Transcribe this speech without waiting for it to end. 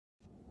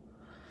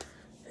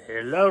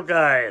Hello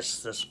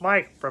guys, this is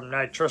Mike from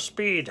Nitro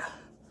Speed.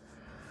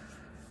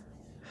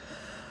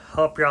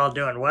 Hope you're all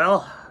doing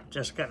well.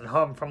 Just getting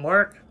home from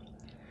work.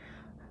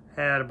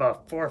 Had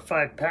about 4 or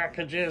 5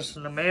 packages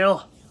in the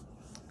mail.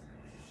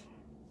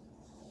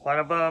 One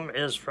of them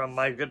is from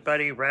my good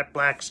buddy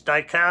Ratblack's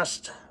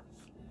diecast.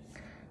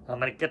 I'm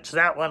going to get to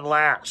that one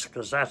last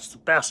because that's the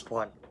best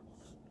one.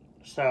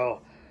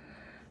 So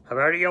I've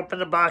already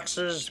opened the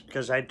boxes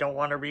because I don't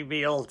want to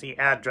reveal the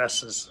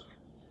addresses.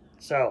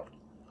 So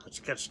let's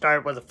get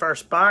started with the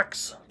first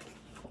box.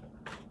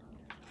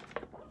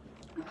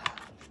 I'm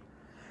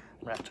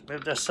going to have to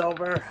move this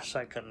over so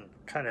I can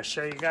kind of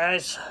show you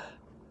guys.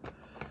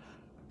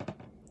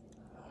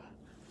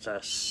 It's a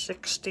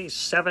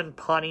 67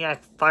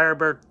 Pontiac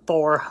Firebird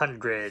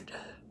 400.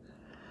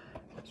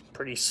 That's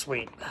pretty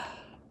sweet.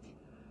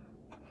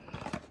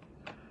 I'm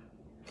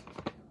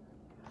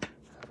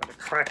going to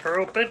crack her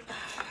open.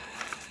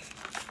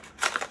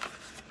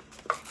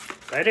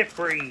 Let it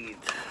breathe.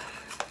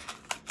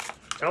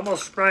 It's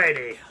almost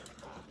Friday.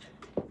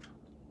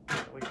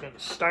 We can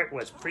start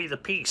with Free the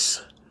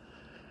Peace.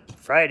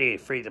 Friday,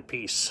 Free the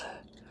Peace.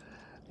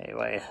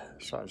 Anyway,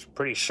 this one's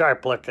pretty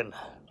sharp looking.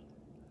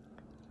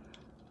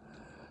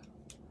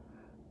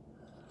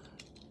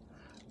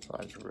 This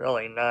one's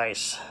really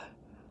nice.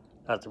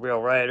 Not the Real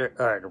Rider,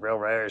 or the Real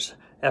Riders,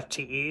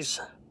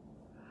 FTEs.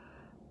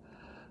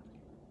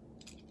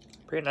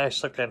 Pretty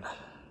nice looking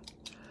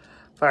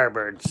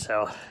Firebird.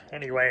 So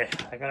anyway,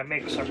 I gotta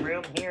make some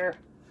room here.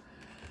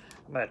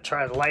 I'm going to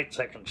try the light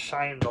so I can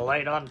shine the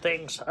light on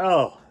things.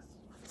 Oh.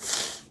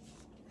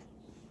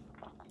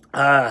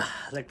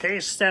 The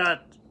case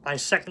that, my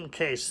second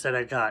case that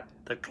I got,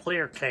 the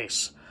clear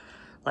case,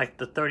 like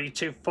the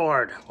 32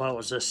 Ford. Well, it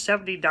was a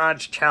 70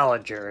 Dodge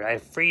Challenger. I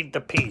freed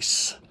the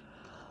piece.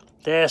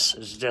 This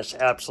is just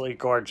absolutely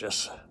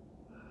gorgeous.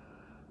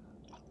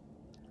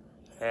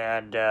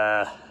 And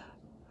I'm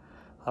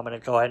going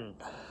to go ahead and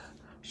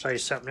show you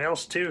something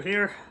else too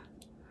here.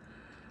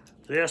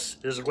 This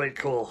is way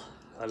cool.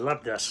 I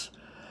love this.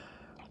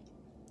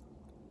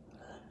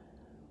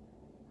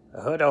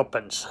 The hood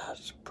opens.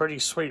 It's a pretty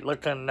sweet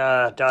looking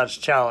Dodge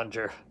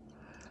Challenger.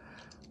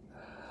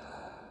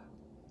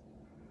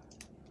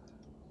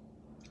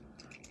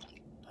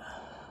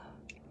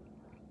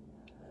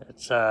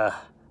 It's a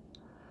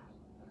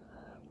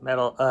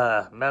metal,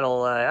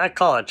 I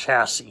call it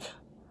chassis.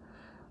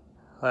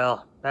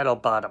 Well, metal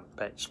bottom,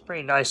 but it's a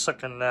pretty nice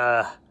looking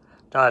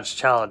Dodge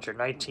Challenger,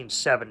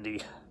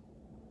 1970.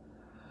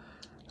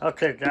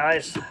 Okay,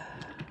 guys, let's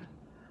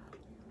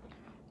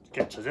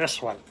get to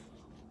this one.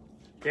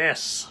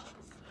 This,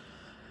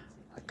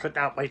 I could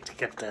not wait to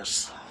get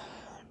this.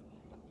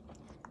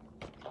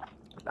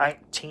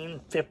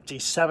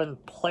 1957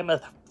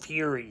 Plymouth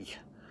Fury.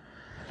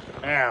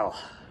 Now,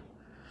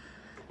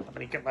 I'm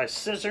going to get my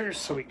scissors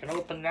so we can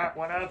open that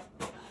one up.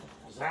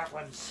 Because that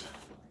one's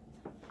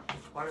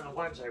one of the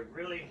ones I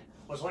really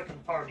was looking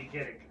forward to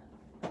getting.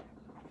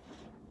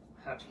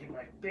 Have to get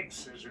my big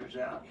scissors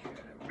out here.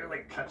 It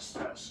really cuts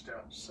that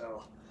stuff.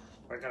 So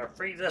we're gonna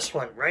free this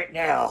one right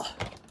now.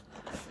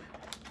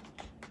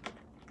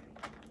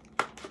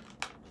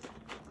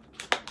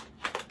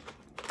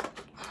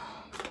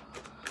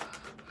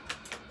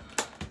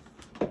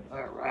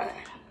 All right.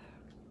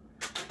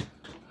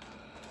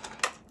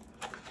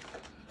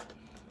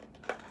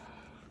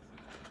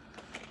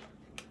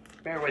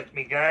 Bear with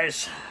me,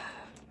 guys.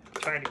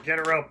 I'm trying to get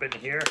her open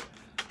here.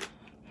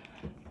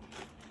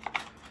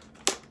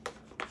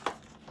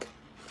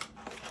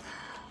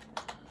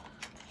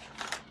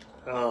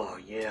 Oh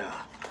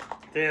yeah,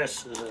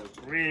 this is a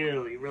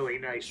really, really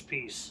nice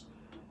piece.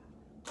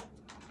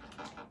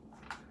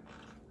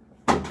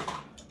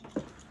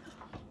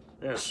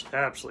 This is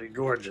absolutely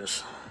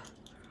gorgeous.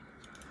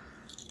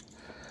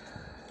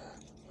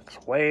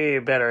 Looks way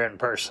better in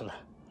person.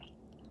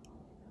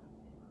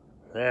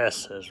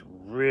 This is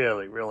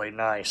really, really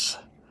nice.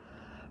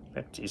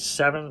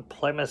 57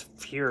 Plymouth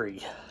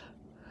Fury.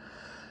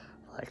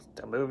 Like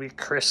the movie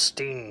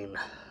Christine.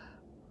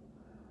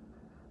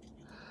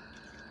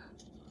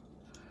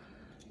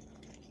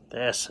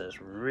 This is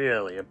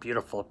really a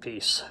beautiful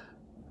piece.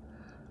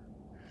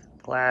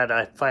 Glad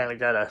I finally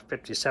got a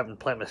 57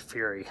 Plymouth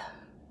Fury.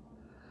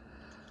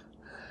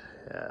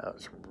 Yeah, it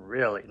was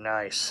really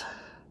nice.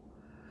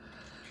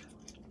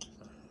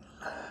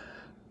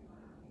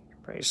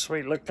 Pretty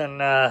sweet looking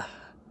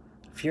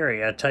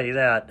Fury, I tell you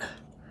that.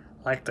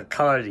 I like the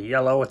color of the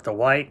yellow with the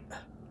white.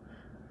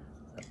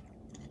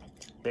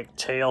 Big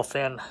tail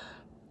fin.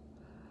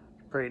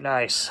 Pretty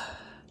nice.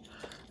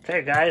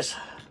 Okay, guys.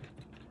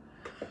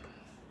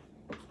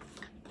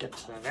 Get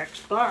to the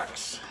next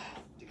box,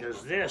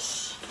 because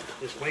this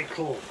is way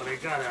cool what I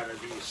got out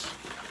of these.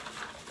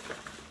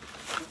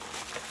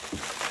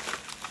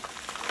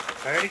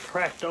 I already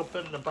cracked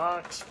open the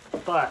box,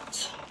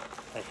 but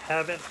I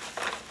haven't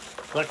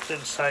looked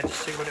inside to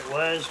see what it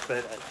was,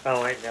 but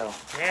oh, I know.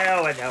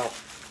 Now I know.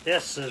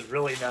 This is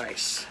really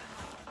nice.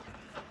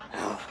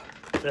 Oh,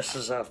 this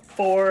is a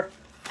 4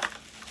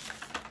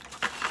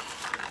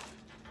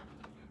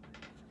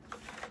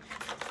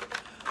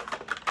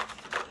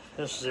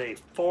 This is a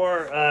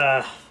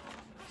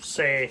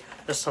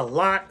this is a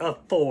lot of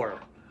 4.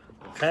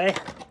 Okay?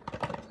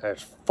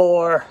 There's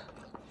 4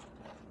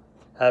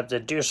 of the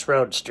Deuce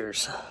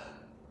Roadsters.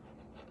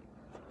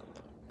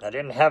 I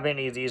didn't have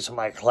any of these in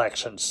my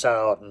collection,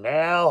 so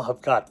now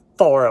I've got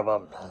 4 of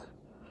them.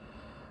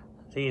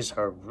 These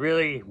are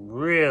really,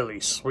 really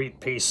sweet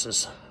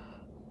pieces.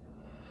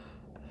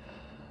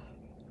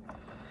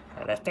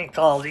 And I think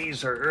all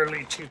these are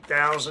early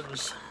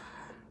 2000s.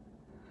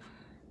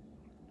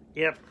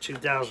 Yep,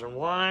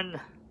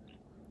 2001,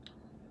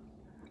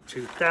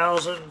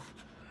 2000,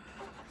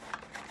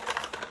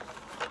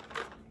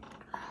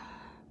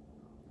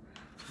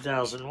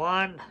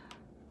 2001,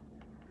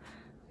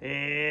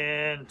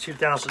 and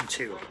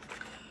 2002.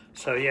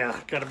 So yeah,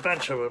 got a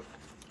bunch of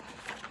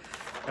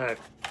them.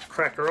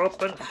 Crack her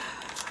open,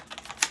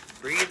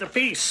 breathe a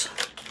piece.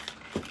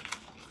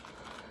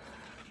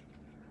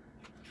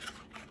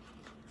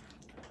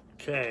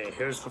 Okay,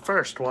 here's the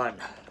first one.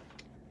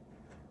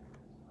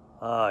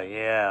 Oh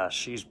yeah,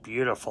 she's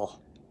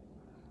beautiful.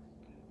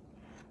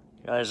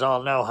 You guys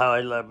all know how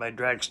I love my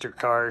dragster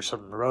cars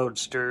and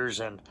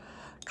roadsters and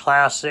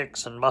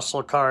classics and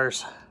muscle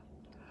cars.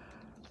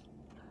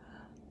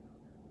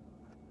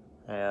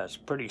 Yeah, it's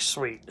pretty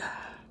sweet.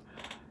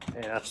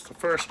 Yeah, that's the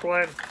first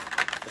one.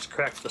 Let's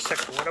crack the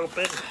second one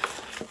open.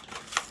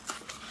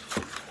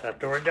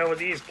 After we're done with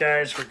these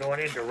guys, we're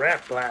going into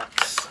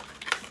Ratblacks.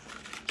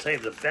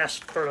 Save the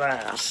best for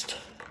last.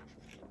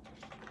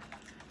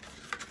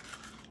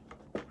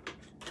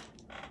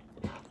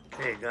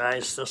 Okay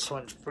guys, this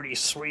one's pretty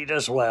sweet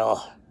as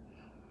well.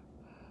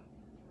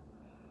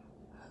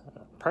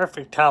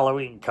 Perfect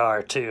Halloween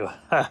car too.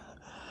 Got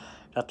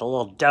the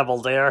little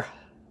devil there.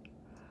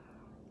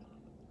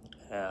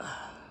 Yeah.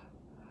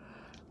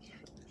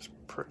 It's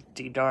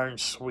pretty darn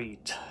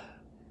sweet.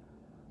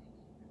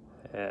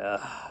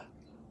 Yeah.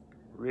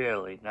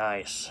 Really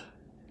nice.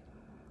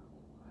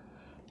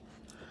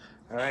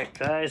 Alright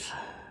guys.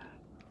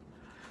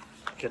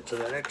 Get to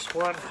the next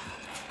one.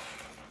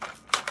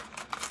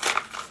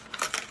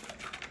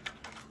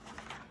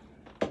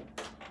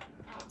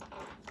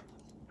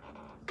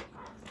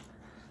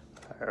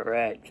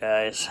 Alright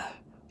guys,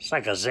 it's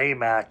like a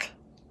Zamac.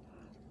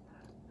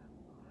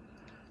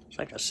 It's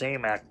like a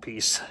Zamac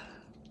piece.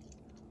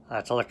 I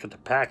have to look at the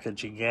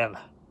package again.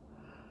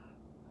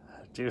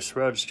 Deuce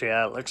Roadster,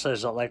 yeah, it looks like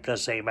a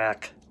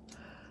Zamac.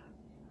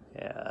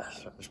 Yeah,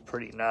 so it's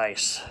pretty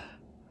nice.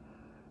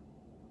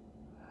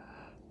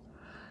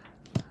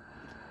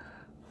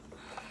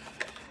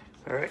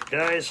 Alright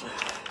guys,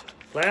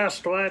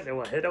 last one, and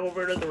we'll head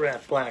over to the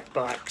Ratblack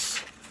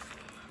box.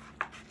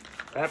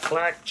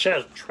 Ratblack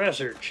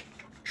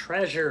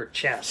treasure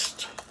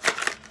chest.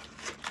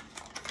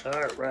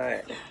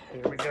 Alright,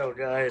 here we go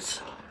guys.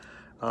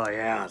 Oh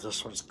yeah,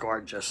 this one's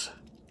gorgeous.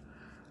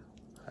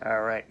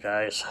 Alright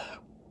guys.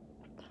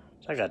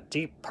 It's like a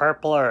deep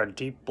purple or a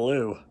deep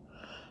blue.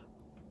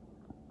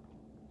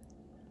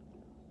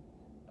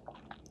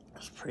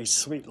 It's pretty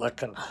sweet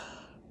looking.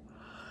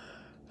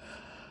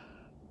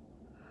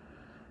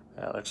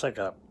 Yeah, it looks like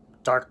a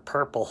dark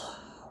purple.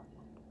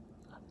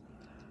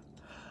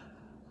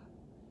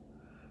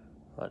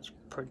 That's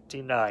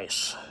pretty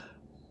nice.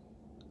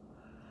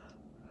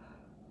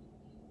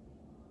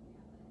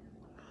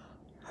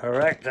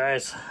 Alright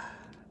guys,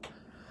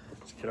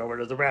 let's get over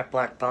to the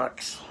Ratblack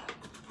box.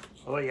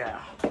 Oh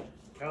yeah,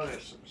 oh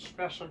there's some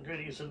special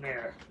goodies in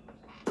there.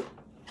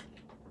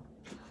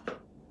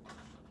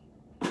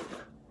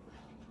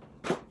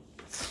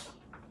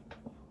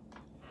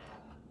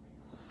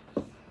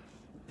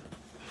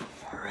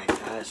 Alright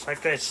guys,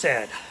 like I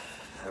said,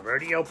 I've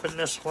already opened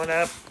this one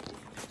up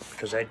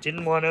because I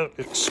didn't want to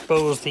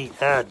expose the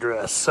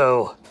address.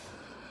 So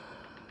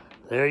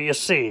there you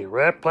see,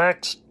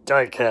 Ratblack's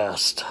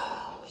diecast.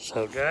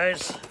 So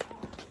guys,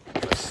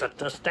 let's set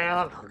this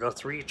down. We'll go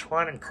through each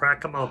one and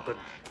crack them open.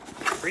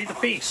 Breathe a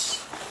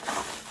piece.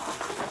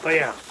 Oh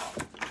yeah,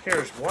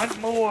 here's one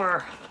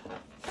more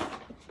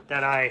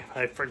that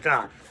I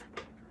forgot.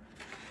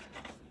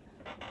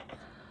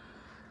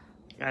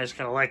 You guys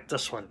gonna like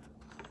this one.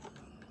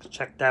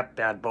 Check that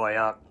bad boy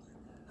out.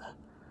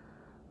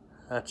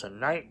 That's a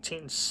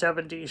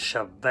 1970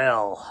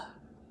 Chevelle.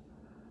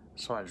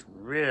 This one's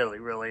really,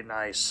 really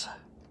nice.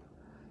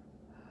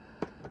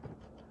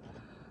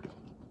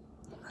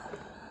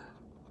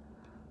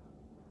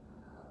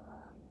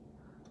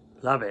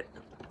 Love it.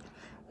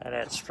 And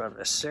it's from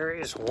the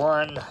Series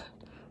 1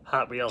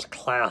 Hot Wheels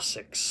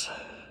Classics.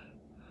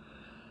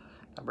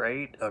 Number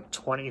 8 of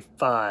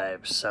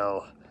 25.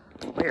 So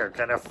we are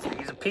gonna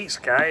freeze a piece,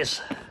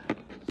 guys.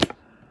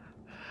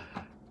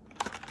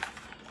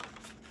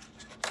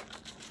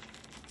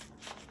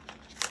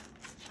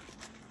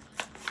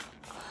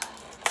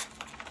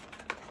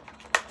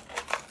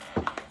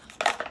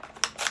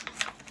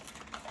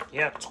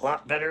 Yeah, it's a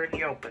lot better in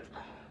the open.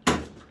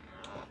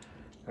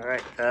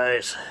 Alright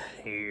guys,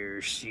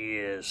 here she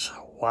is.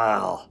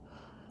 Wow.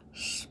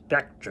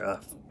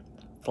 Spectra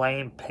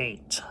Flame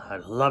Paint. I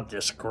love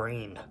this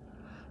green.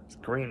 This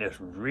green is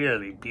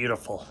really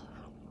beautiful.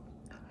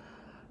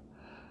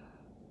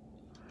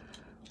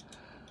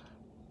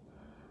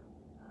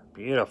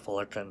 Beautiful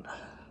looking.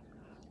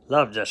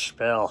 Love this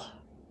spell.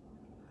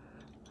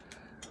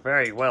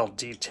 Very well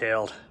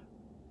detailed.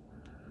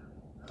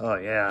 Oh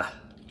yeah.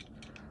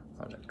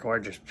 What a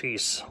gorgeous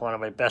piece. One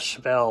of my best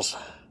spells.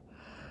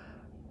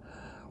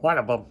 One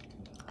of them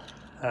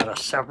out of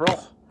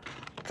several.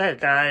 Okay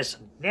guys,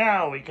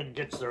 now we can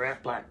get to the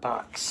Ratblack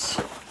box.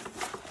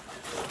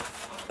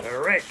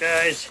 Alright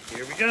guys,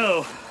 here we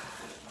go.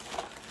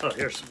 Oh,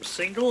 here's some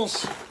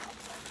singles.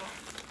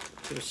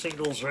 2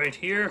 singles right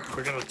here.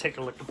 We're going to take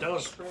a look at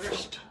those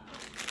first.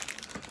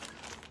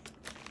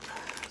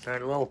 They're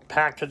in little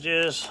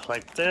packages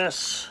like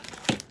this.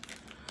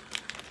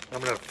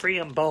 I'm going to free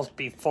them both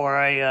before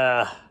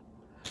I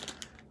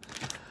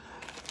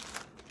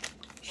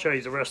show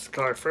you the rest of the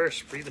card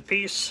first. Free the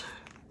piece.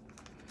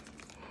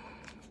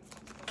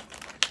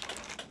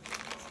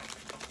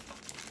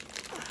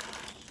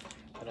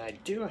 And I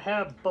do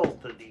have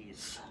both of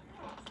these.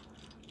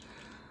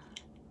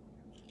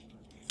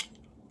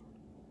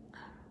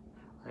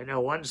 I know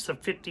one's the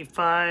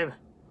 55.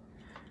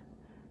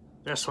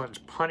 This one's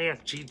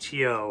Pontiac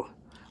GTO,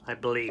 I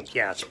believe.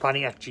 Yeah, it's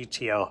Pontiac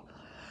GTO.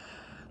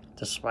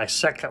 This is my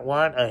second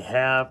one. I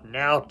have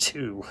now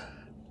 2.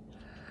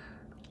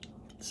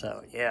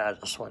 So yeah,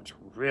 this one's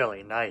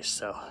really nice.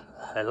 So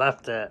I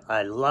love the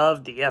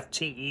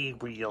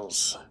FTE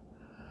wheels.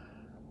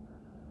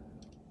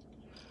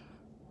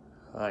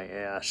 Oh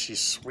yeah, she's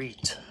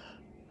sweet.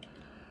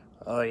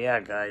 Oh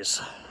yeah,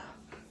 guys.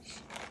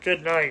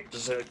 Good night.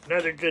 This is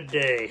another good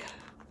day.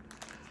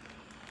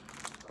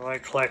 My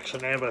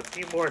collection. I have a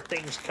few more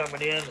things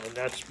coming in, and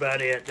that's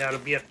about it. That'll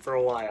be it for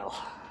a while.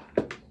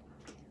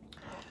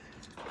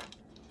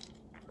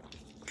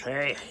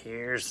 Okay,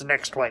 here's the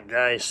next one,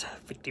 guys.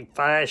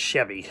 55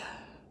 Chevy.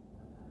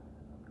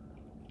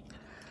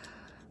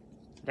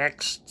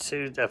 Next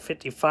to the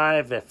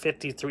 55, the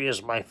 53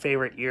 is my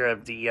favorite year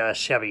of the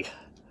Chevy.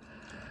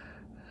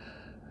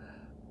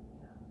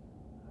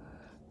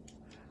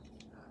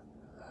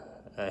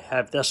 I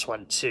have this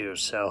one too,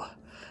 so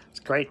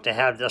it's great to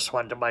have this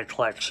one to my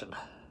collection.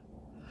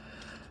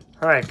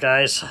 Alright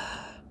guys.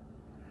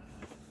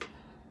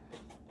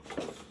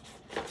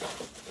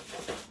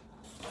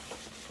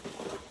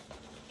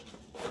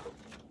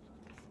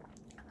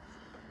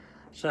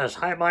 Says,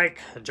 hi Mike,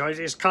 enjoy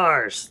these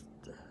cars.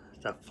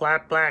 The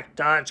flat black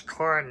Dodge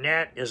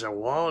Coronet is a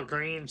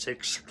Walgreens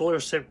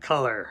exclusive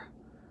color.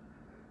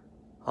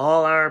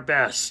 All our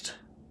best.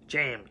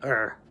 James,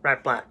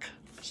 Ratblack.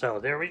 So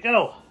there we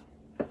go.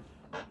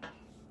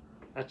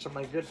 That's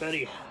my good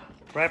buddy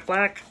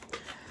Ratblack.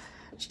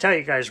 Let's tell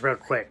you guys real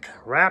quick.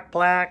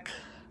 Ratblack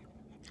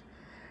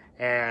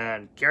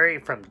and Gary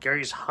from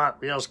Gary's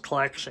Hot Wheels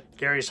collection.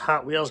 Gary's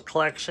Hot Wheels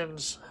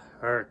collections,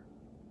 or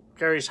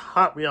Gary's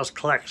Hot Wheels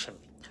collection.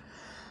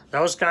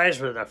 Those guys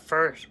were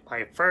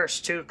my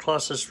first 2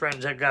 closest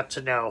friends I got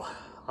to know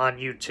on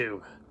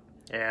YouTube,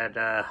 and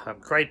I'm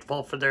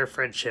grateful for their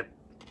friendship.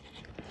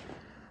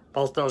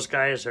 Both those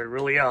guys are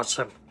really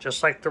awesome,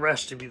 just like the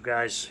rest of you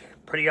guys.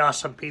 Pretty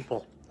awesome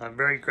people. I'm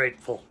very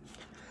grateful.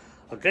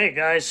 Okay,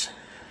 guys.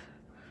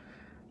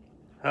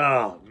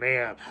 Oh,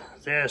 man.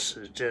 This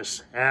is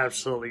just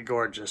absolutely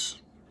gorgeous.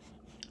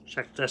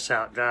 Check this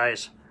out,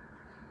 guys.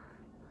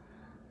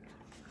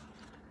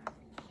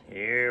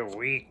 Here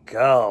we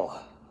go.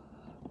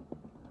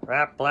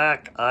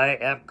 Ratblack, I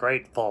am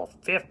grateful.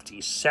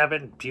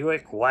 57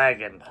 Buick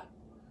Wagon.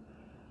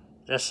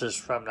 This is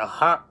from the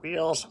Hot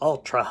Wheels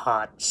Ultra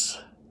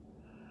Hots.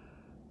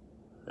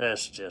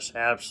 This is just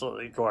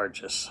absolutely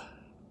gorgeous.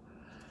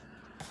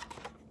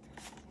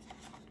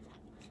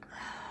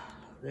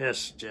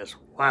 This just,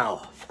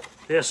 wow.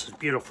 This is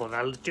beautiful, and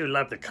I do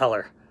love the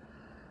color.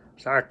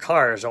 So our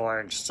car is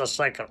orange, just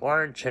like an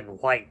orange and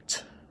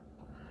white.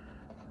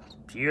 It's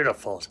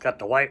beautiful. It's got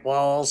the white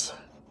walls.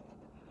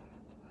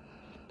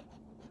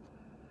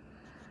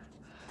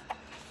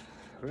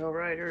 Real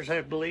Riders,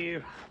 I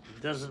believe.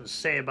 It doesn't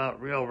say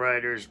about Real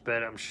Riders,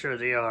 but I'm sure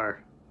they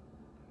are.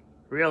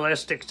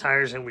 Realistic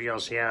tires and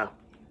wheels, yeah.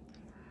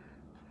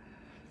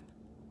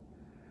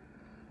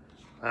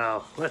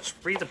 Wow, let's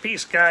read the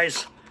piece,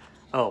 guys.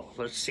 Oh,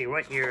 let's see,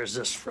 what year is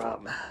this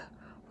from?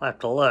 I'll have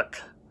to look.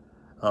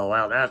 Oh,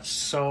 wow, that's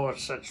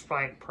such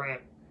fine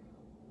print.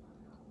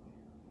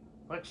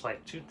 Looks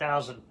like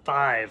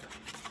 2005.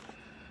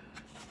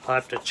 I'll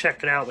have to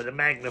check it out with a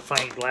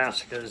magnifying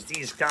glass because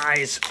these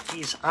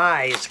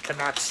eyes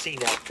cannot see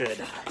that good.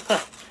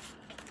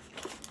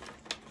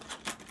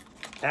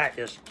 That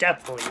is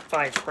definitely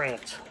fine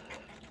print.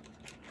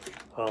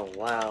 Oh,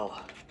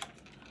 wow.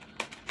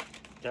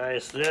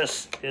 Guys,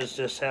 this is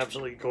just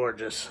absolutely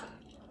gorgeous.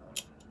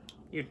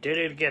 You did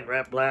it again,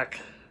 Ratblack.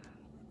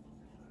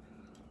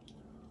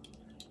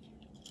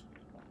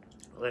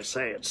 Let's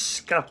say it's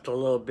scuffed a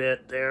little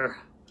bit there.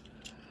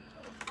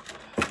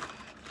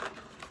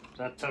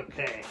 That's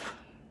okay.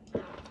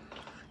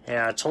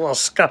 Yeah, it's a little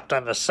scuffed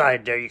on the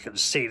side there, you can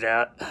see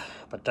that.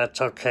 But that's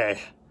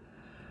okay.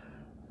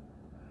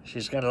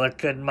 She's gonna look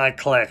good in my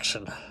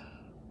collection.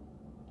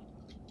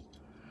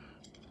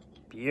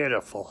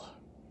 Beautiful.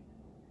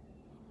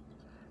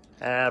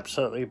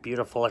 Absolutely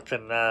beautiful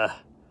looking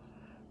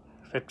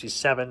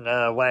 57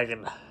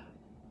 wagon.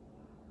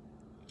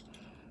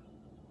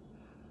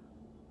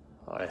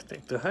 Oh, I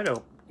think the hood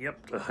opens.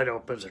 Yep, the hood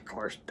opens, of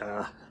course.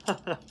 Duh.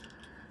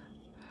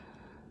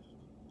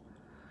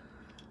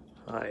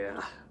 Oh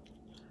yeah,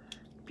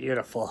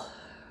 beautiful.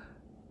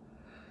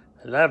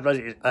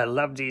 I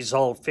love these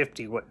old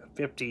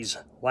 50s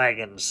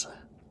wagons.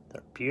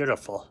 They're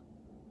beautiful.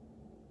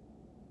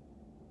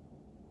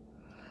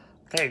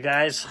 Okay,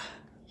 guys,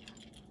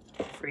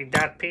 freed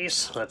that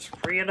piece. Let's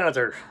free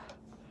another.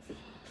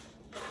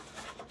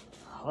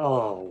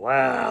 Oh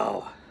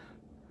wow.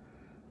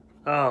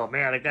 Oh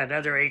man, I got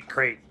another 8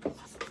 crate.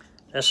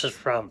 This is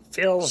from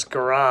Phil's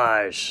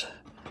Garage.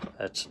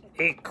 That's an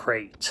 8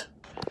 crate.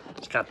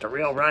 It's got the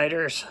real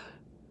riders.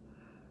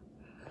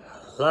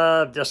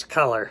 Love this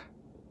color.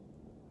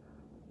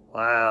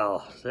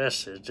 Wow,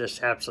 this is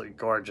just absolutely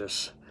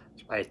gorgeous.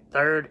 It's my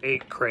 3rd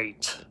 8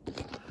 crate.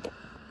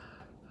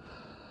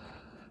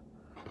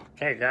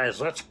 Okay guys,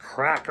 let's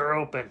crack her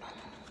open.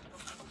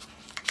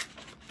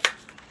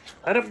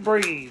 Let it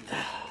breathe.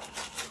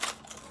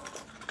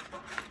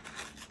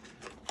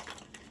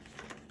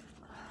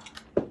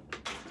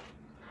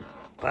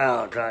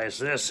 Wow guys,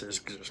 this is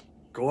just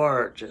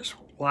gorgeous.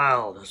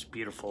 Wow, that's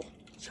beautiful.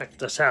 Check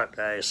this out,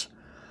 guys.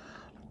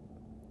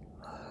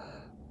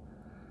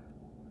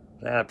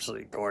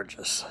 Absolutely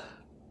gorgeous.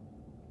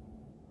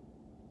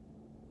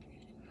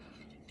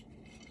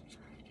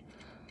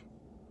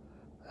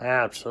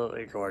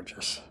 Absolutely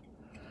gorgeous.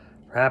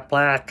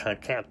 Ratblack, I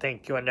can't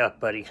thank you enough,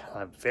 buddy.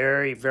 I'm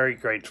very, very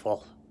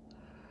grateful.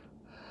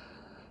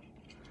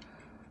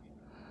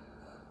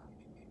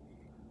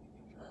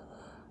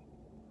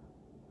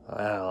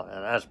 Wow,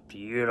 and that's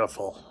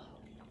beautiful.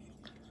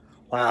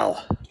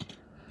 Wow.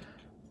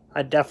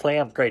 I definitely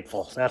am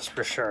grateful, that's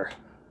for sure.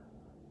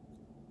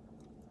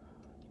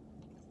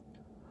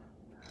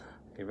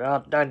 You've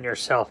outdone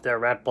yourself there,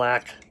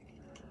 Ratblack.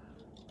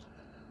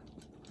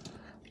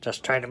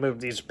 Just trying to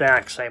move these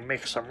back so I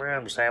make some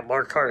room so I have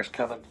more cars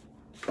coming.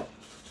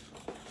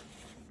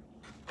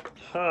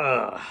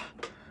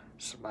 This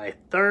is my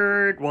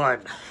 3rd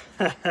one.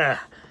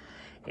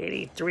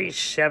 83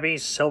 Chevy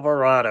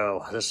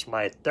Silverado. This is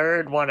my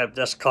 3rd one of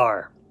this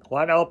car.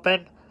 One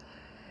open.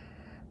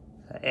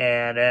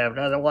 And I have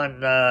another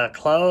one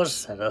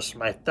closed. And this is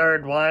my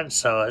 3rd one.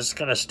 So it's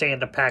going to stay in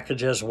the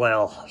package as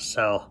well.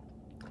 So,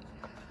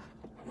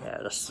 yeah,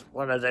 this is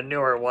one of the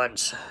newer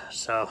ones.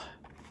 So,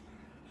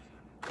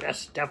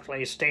 that's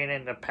definitely staying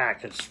in the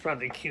package from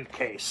the Q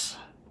case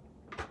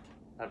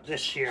of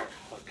this year.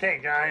 Okay,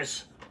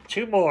 guys.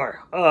 2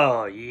 more.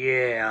 Oh,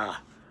 yeah.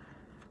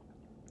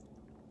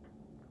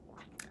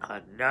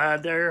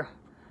 Another.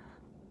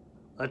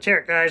 Let's hear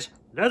it, guys.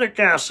 Another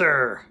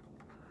gasser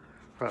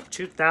from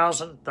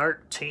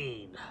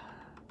 2013.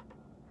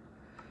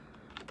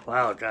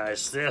 Wow,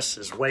 guys. This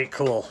is way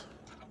cool.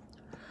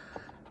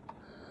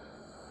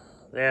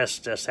 This is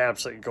just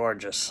absolutely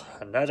gorgeous.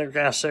 Another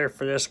gasser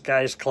for this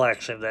guy's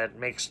collection. That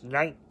makes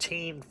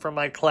 19 for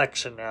my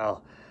collection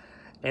now.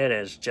 It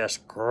is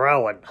just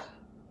growing.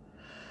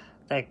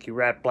 Thank you,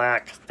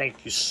 Ratblack.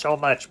 Thank you so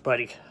much,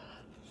 buddy.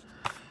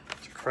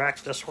 Let's crack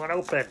this one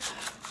open.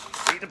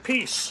 See the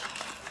piece.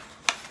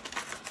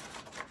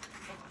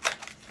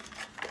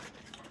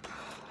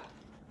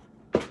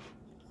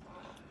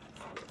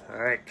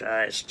 Alright,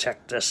 guys,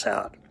 check this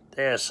out.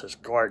 This is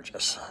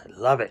gorgeous. I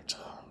love it.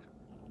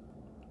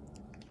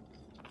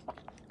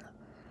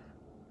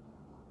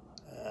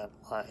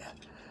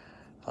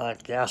 My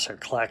gasser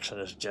collection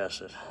is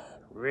just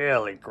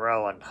really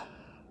growing.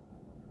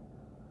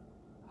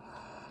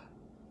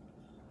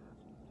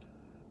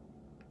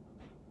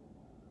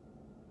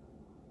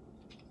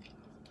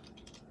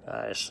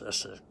 Guys,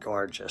 this is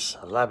gorgeous.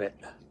 I love it.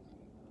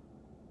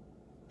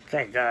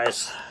 Okay,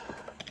 guys.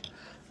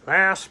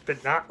 Last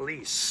but not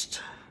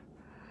least.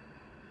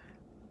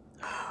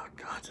 Oh,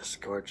 God, this is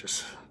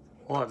gorgeous.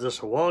 Well, this is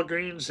a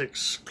Walgreens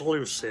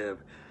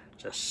exclusive.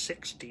 It's a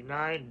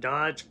 69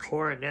 Dodge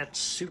Coronet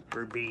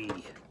Super B.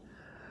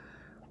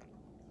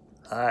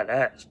 Ah,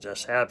 that's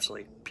just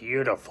absolutely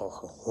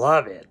beautiful.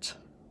 Love it.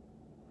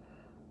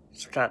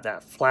 It's got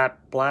that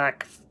flat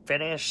black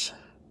finish.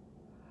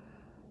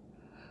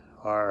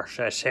 Or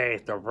should I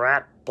say the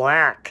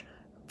Ratblack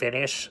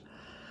finish.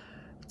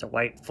 The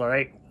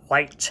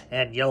white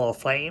and yellow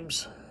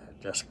flames.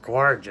 Just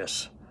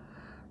gorgeous.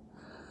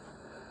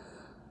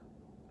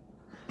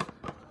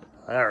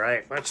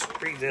 Alright, let's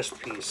read this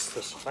piece.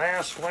 This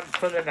last one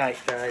for the night,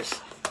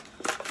 guys.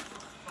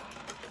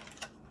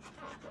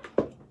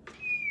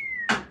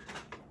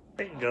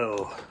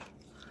 Bingo.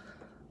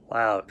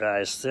 Wow,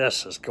 guys,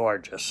 this is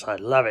gorgeous. I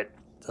love it.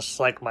 This is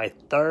like my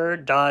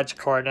 3rd Dodge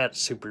Coronet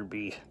Super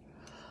B.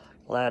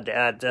 Glad to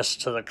add this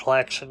to the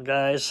collection,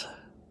 guys.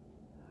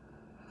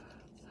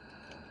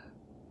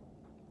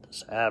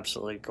 It's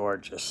absolutely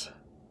gorgeous.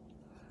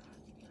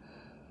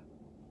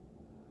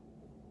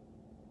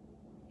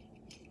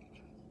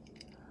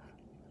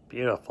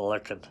 Beautiful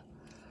looking.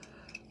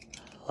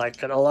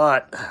 Like it a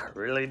lot.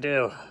 Really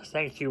do.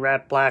 Thank you,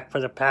 Ratblack, for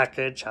the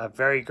package. I'm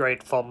very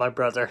grateful, my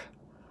brother.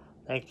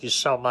 Thank you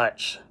so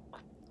much.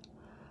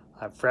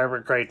 I'm forever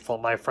grateful,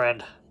 my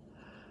friend.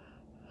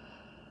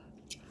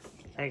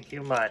 Thank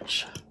you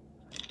much.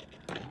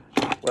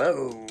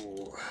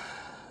 Whoa.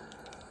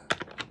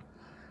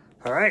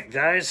 Alright,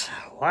 guys.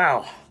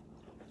 Wow.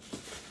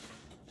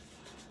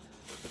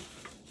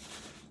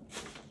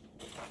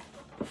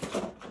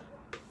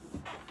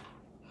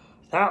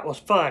 That was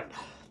fun.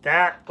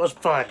 That was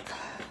fun.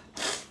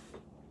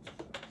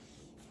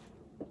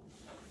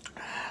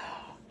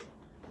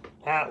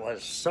 That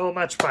was so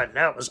much fun.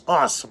 That was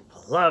awesome.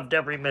 Loved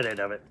every minute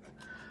of it.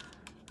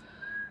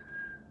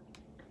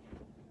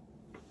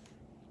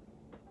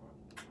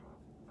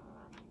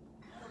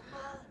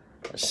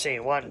 Let's see.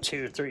 1,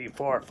 2, 3,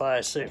 4,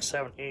 5, 6,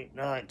 7, 8,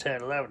 9,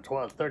 10, 11,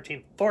 12,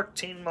 13,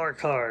 14 more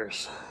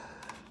cars.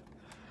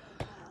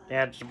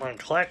 Add to my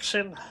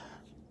collection.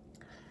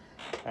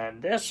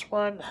 And this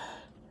one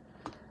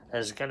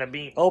is going to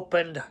be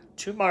opened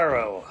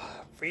tomorrow.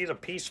 Free the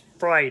Peace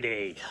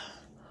Friday.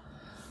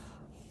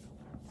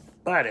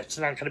 But it's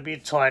not going to be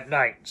until at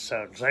night, so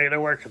I'm going to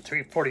work at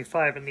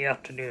 3:45 in the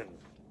afternoon.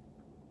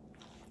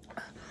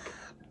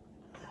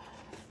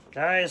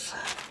 Guys,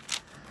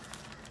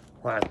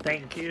 I want to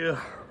thank you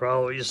for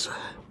always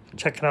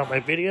checking out my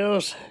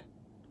videos.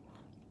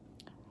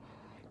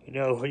 You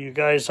know who you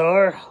guys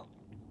are.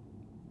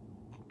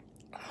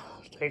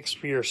 Thanks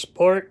for your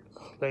support.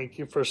 Thank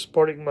you for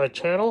supporting my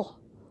channel.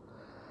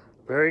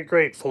 Very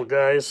grateful,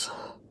 guys.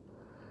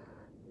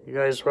 You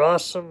guys are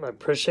awesome. I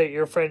appreciate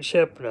your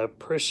friendship, and I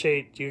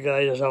appreciate you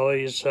guys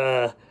always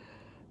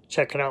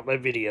checking out my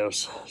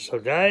videos. So,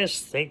 guys,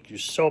 thank you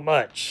so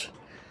much.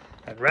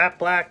 And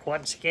Ratblack,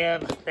 once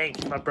again,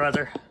 thank you, my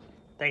brother.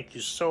 Thank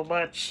you so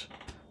much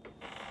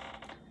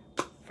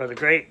for the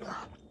great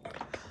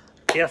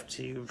gift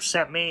you've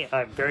sent me.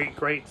 I'm very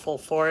grateful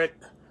for it.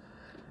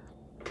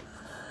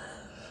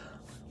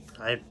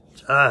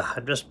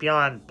 I'm just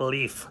beyond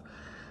belief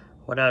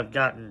what I've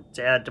gotten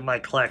to add to my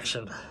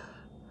collection.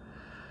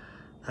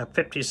 A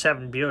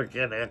 57 Buick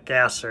and a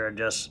Gasser are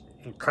just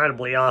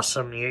incredibly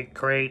awesome. The 8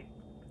 crate.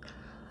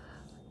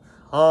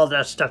 All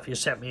that stuff you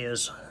sent me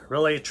is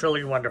really,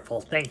 truly wonderful.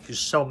 Thank you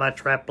so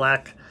much,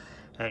 Ratblack.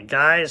 And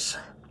guys,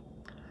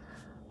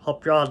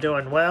 hope you're all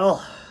doing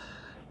well.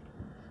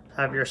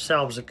 Have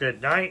yourselves a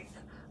good night.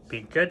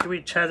 Be good to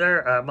each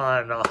other. I'm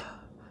on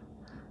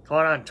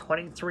going on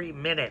 23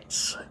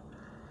 minutes.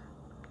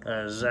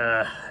 Because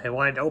I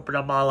wanted to open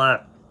them all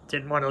up.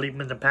 Didn't want to leave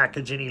them in the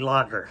package any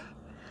longer.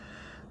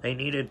 They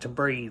needed to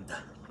breathe.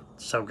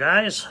 So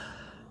guys,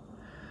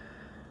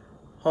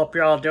 hope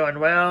you're all doing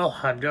well.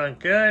 I'm doing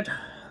good.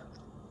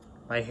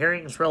 My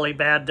hearing's really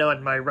bad though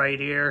in my right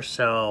ear,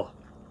 so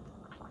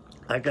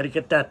I gotta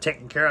get that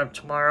taken care of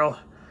tomorrow.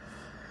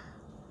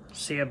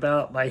 See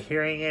about my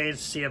hearing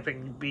aids, see if it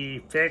can be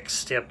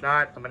fixed. If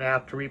not, I'm gonna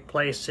have to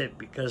replace it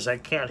because I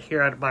can't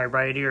hear out of my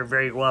right ear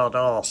very well at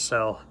all,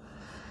 so.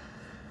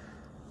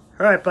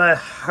 Alright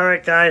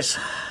guys,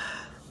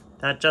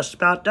 that just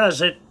about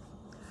does it.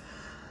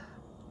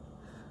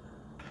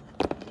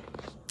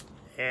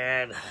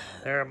 And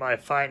there are my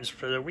finds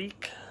for the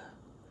week.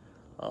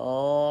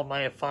 All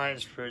my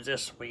finds for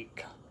this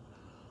week.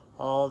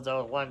 All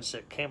the ones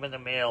that came in the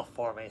mail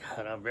for me.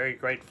 And I'm very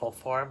grateful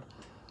for them.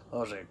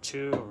 Those are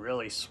 2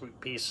 really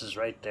sweet pieces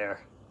right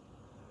there.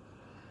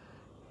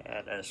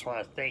 And I just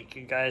want to thank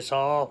you guys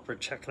all for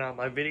checking out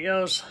my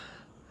videos.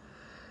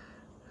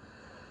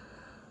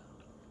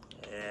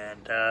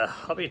 And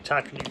I'll be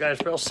talking to you guys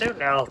real soon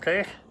now,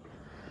 okay?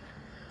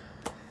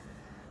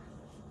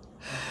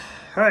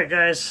 Alright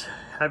guys,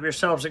 have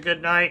yourselves a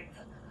good night.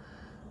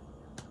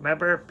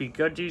 Remember, be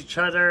good to each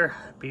other,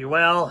 be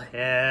well,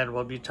 and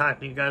we'll be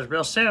talking to you guys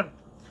real soon.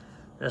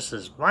 This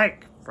is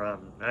Mike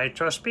from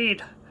Nitro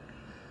Speed.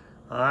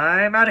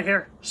 I'm out of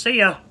here. See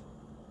ya.